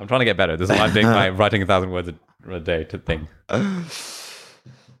 I'm trying to get better. This is why I'm doing my writing 1,000 words a day to thing.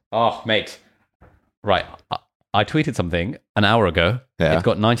 Oh, mate. Right. I tweeted something an hour ago. Yeah. It's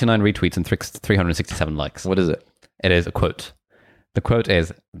got 99 retweets and 367 likes. What is it? It is a quote. The quote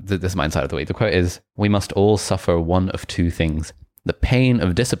is, this is my insight of the week. The quote is, "We must all suffer one of two things, the pain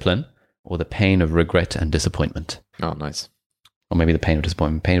of discipline or the pain of regret and disappointment." Oh, nice. Or maybe the pain of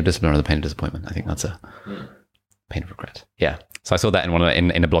disappointment. Pain of discipline or the pain of disappointment. I think that's a pain of regret. Yeah. So I saw that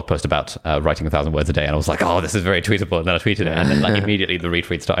in a blog post about writing 1,000 words a day, and I was like, "Oh, this is very tweetable." And then I tweeted it, and then like immediately the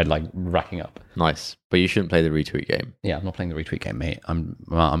retweets started like racking up. Nice, but you shouldn't play the retweet game. Yeah, I'm not playing the retweet game, mate.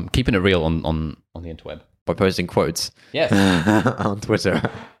 I'm keeping it real on the interweb by posting quotes. Yes, on Twitter.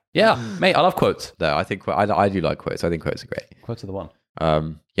 Yeah, mate, I love quotes. No, I think I do like quotes. I think quotes are great. Quotes are the one.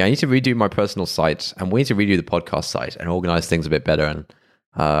 Yeah, I need to redo my personal site, and we need to redo the podcast site and organize things a bit better. And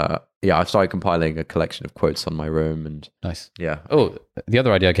yeah, I've started compiling a collection of quotes on my room, and nice. Yeah. Oh, the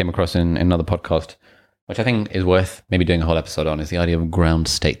other idea I came across in another podcast, which I think is worth maybe doing a whole episode on, is the idea of ground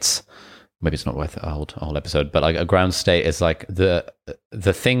states. Maybe it's not worth a whole episode, but like a ground state is like the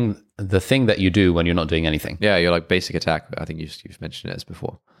thing that you do when you're not doing anything. Yeah, you're like basic attack. I think you've mentioned it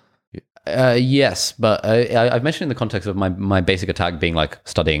before. Yes, but I've mentioned in the context of my basic attack being like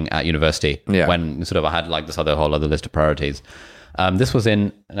studying at university. Yeah. When sort of I had like this whole other list of priorities. This was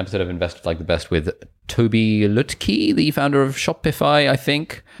in an episode of Invest Like the Best with Toby Lutke, the founder of Shopify, I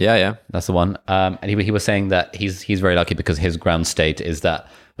think. Yeah, that's the one. And he was saying that he's very lucky because his ground state is that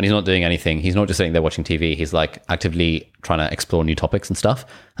when he's not doing anything, he's not just sitting there watching TV. He's like actively trying to explore new topics and stuff,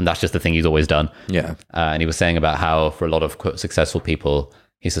 and that's just the thing he's always done. Yeah. And he was saying about how for a lot of quote successful people,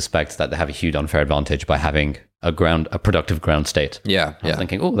 he suspects that they have a huge unfair advantage by having a productive ground state. Yeah. I was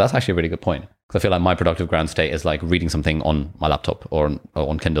thinking, oh, that's actually a really good point. Because I feel like my productive ground state is like reading something on my laptop or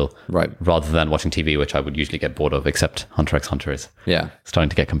on Kindle, Right. rather than watching TV, which I would usually get bored of, except Hunter x Hunter is Yeah. starting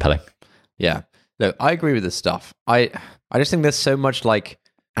to get compelling. Yeah. Look, I agree with this stuff. I just think there's so much like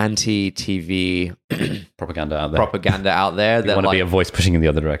anti-TV Propaganda out there. propaganda out there You that want to like, be a voice pushing in the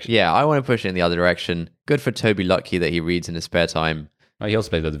other direction. yeah, I want to push it in the other direction. Good for Toby Lucky that he reads in his spare time. Oh, he also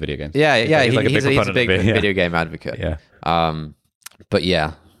plays other video games. Yeah, yeah, he's like he's a big proponent of it, video game advocate. Yeah. But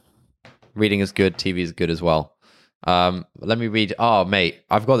yeah, reading is good. TV is good as well. Let me read. Oh, mate,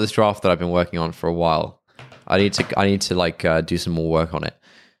 I've got this draft that I've been working on for a while. I need to like do some more work on it.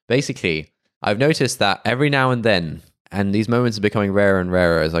 Basically, I've noticed that every now and then, and these moments are becoming rarer and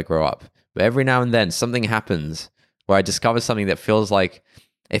rarer as I grow up, but every now and then something happens where I discover something that feels like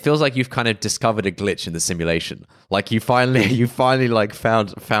you've kind of discovered a glitch in the simulation. Like you finally like found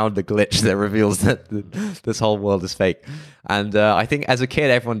the glitch that reveals that this whole world is fake. And I think as a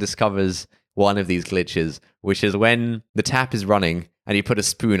kid, everyone discovers one of these glitches, which is when the tap is running and you put a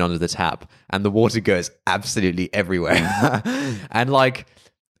spoon under the tap and the water goes absolutely everywhere. And like,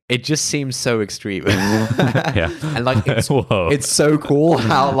 it just seems so extreme. Yeah. And like, it's so cool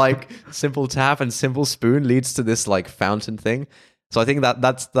how like simple tap and simple spoon leads to this like fountain thing. So I think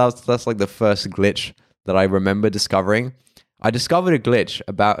that's like the first glitch that I remember discovering. I discovered a glitch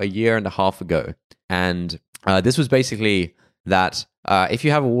about a year and a half ago. And this was basically that if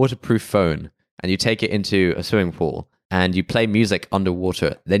you have a waterproof phone and you take it into a swimming pool and you play music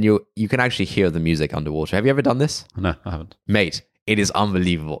underwater, then you can actually hear the music underwater. Have you ever done this? No, I haven't. Mate, it is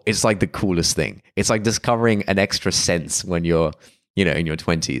unbelievable. It's like the coolest thing. It's like discovering an extra sense when you're, in your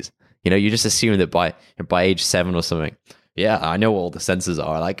 20s. You just assume that by age 7 or something, yeah, I know what all the senses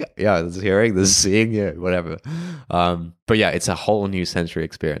are. Like, yeah, there's hearing, there's seeing, yeah, whatever. But yeah, it's a whole new sensory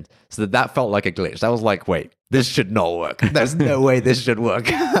experience. So that felt like a glitch. That was like, wait, this should not work. There's no way this should work.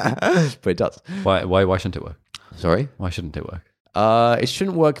 But it does. Why shouldn't it work? Sorry? Why shouldn't it work? It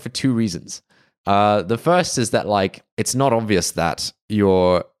shouldn't work for 2 reasons. The first is that like it's not obvious that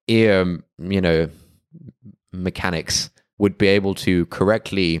your ear, mechanics would be able to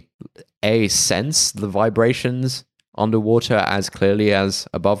correctly sense the vibrations underwater as clearly as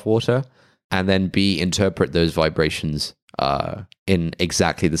above water, and then interpret those vibrations in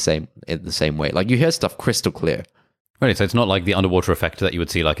exactly the same way. Like you hear stuff crystal clear. Really? So it's not like the underwater effect that you would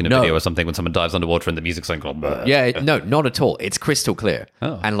see like in a video or something when someone dives underwater and the music's like... Yeah, no, not at all. It's crystal clear.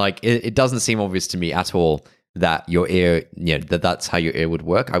 Oh. And like it doesn't seem obvious to me at all that your ear, that's how your ear would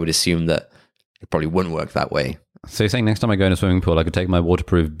work. I would assume that it probably wouldn't work that way. So you're saying next time I go in a swimming pool, I could take my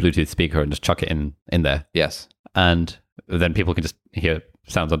waterproof Bluetooth speaker and just chuck it in there? Yes. And then people can just hear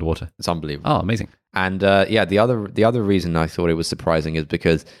sounds underwater. It's unbelievable. Oh, amazing. And the other reason I thought it was surprising is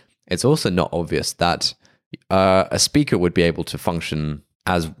because it's also not obvious that a speaker would be able to function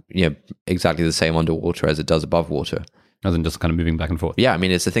as exactly the same underwater as it does above water. As in just kind of moving back and forth. Yeah, I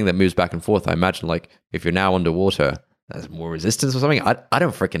mean it's the thing that moves back and forth. I imagine like if you're now underwater, there's more resistance or something. I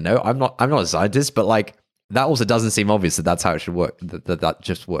don't freaking know. I'm not a scientist, but like that also doesn't seem obvious that that's how it should work. That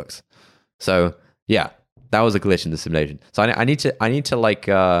just works. So yeah, that was a glitch in the simulation. So I need to like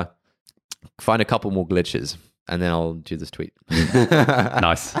find a couple more glitches and then I'll do this tweet.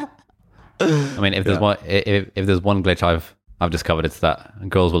 Nice. I mean, if there's one glitch I've discovered, it's that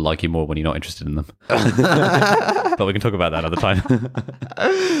girls will like you more when you're not interested in them. But we can talk about that another time.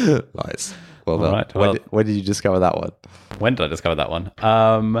 Nice. Well, right, well, when did you discover that one? When did I discover that one?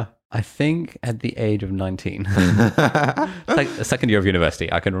 I think at the age of 19. Like the second year of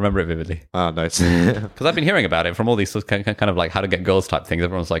university. I can remember it vividly. Oh, nice. Because I've been hearing about it from all these kind of like how to get girls type things.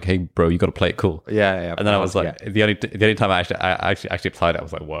 Everyone's like, hey, bro, you got to play it cool. Yeah. And then I was like, the only time I actually applied it, I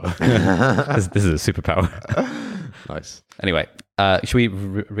was like, whoa, this is a superpower. Nice. Anyway, should we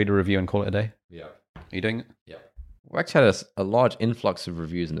read a review and call it a day? Yeah. Are you doing it? Yeah. We actually had a large influx of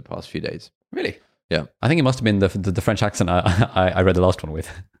reviews in the past few days. Really? Yeah. I think it must have been the French accent I read the last one with.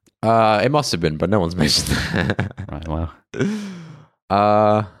 It must have been, but no one's mentioned that. Right,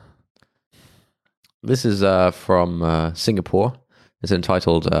 wow. This is from Singapore. It's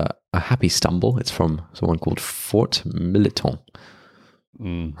entitled A Happy Stumble. It's from someone called Fort Militant.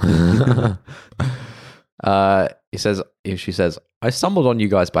 She says, I stumbled on you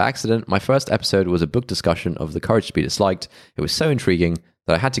guys by accident. My first episode was a book discussion of The Courage to be Disliked. It was so intriguing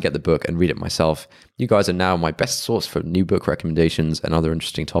that I had to get the book and read it myself. You guys are now my best source for new book recommendations and other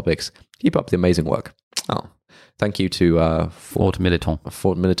interesting topics. Keep up the amazing work. Oh, thank you to Fort Militant.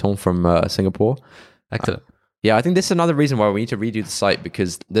 Fort Militant from Singapore. Excellent. Yeah, I think this is another reason why we need to redo the site,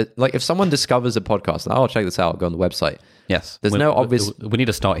 because if someone discovers a podcast, I'll check this out, go on the website. Yes. There's no obvious... We need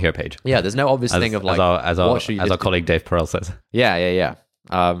a start here page. Yeah, there's no obvious thing of like... As our colleague Dave Perel says. Yeah.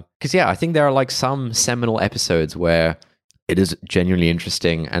 Because I think there are like some seminal episodes where it is genuinely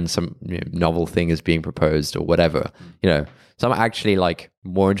interesting and some novel thing is being proposed or whatever. Some actually like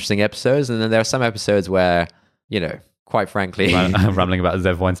more interesting episodes, and then there are some episodes where quite frankly, rambling about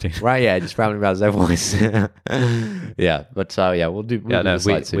Zev Weinstein. Right? Yeah, just rambling about Zev Weinstein. We'll do.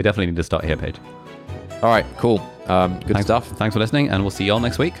 We definitely need to start here, Paige. All right, cool. Good stuff. Thanks for listening, and we'll see you all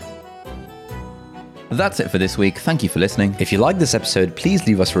next week. That's it for this week. Thank you for listening. If you like this episode, please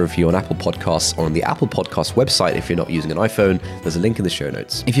leave us a review on Apple Podcasts or on the Apple Podcasts website if you're not using an iPhone. There's a link in the show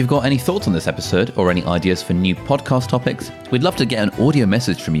notes. If you've got any thoughts on this episode or any ideas for new podcast topics, we'd love to get an audio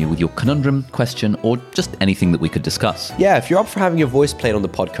message from you with your conundrum, question, or just anything that we could discuss. Yeah, if you're up for having your voice played on the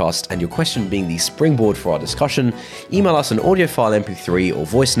podcast and your question being the springboard for our discussion, email us an audio file MP3 or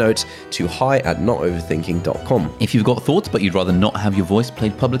voice note to hi@notoverthinking.com. If you've got thoughts but you'd rather not have your voice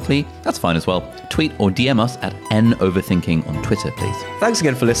played publicly, that's fine as well. Tweet or DM us at NOverthinking on Twitter, please. Thanks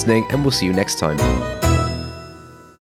again for listening, and we'll see you next time.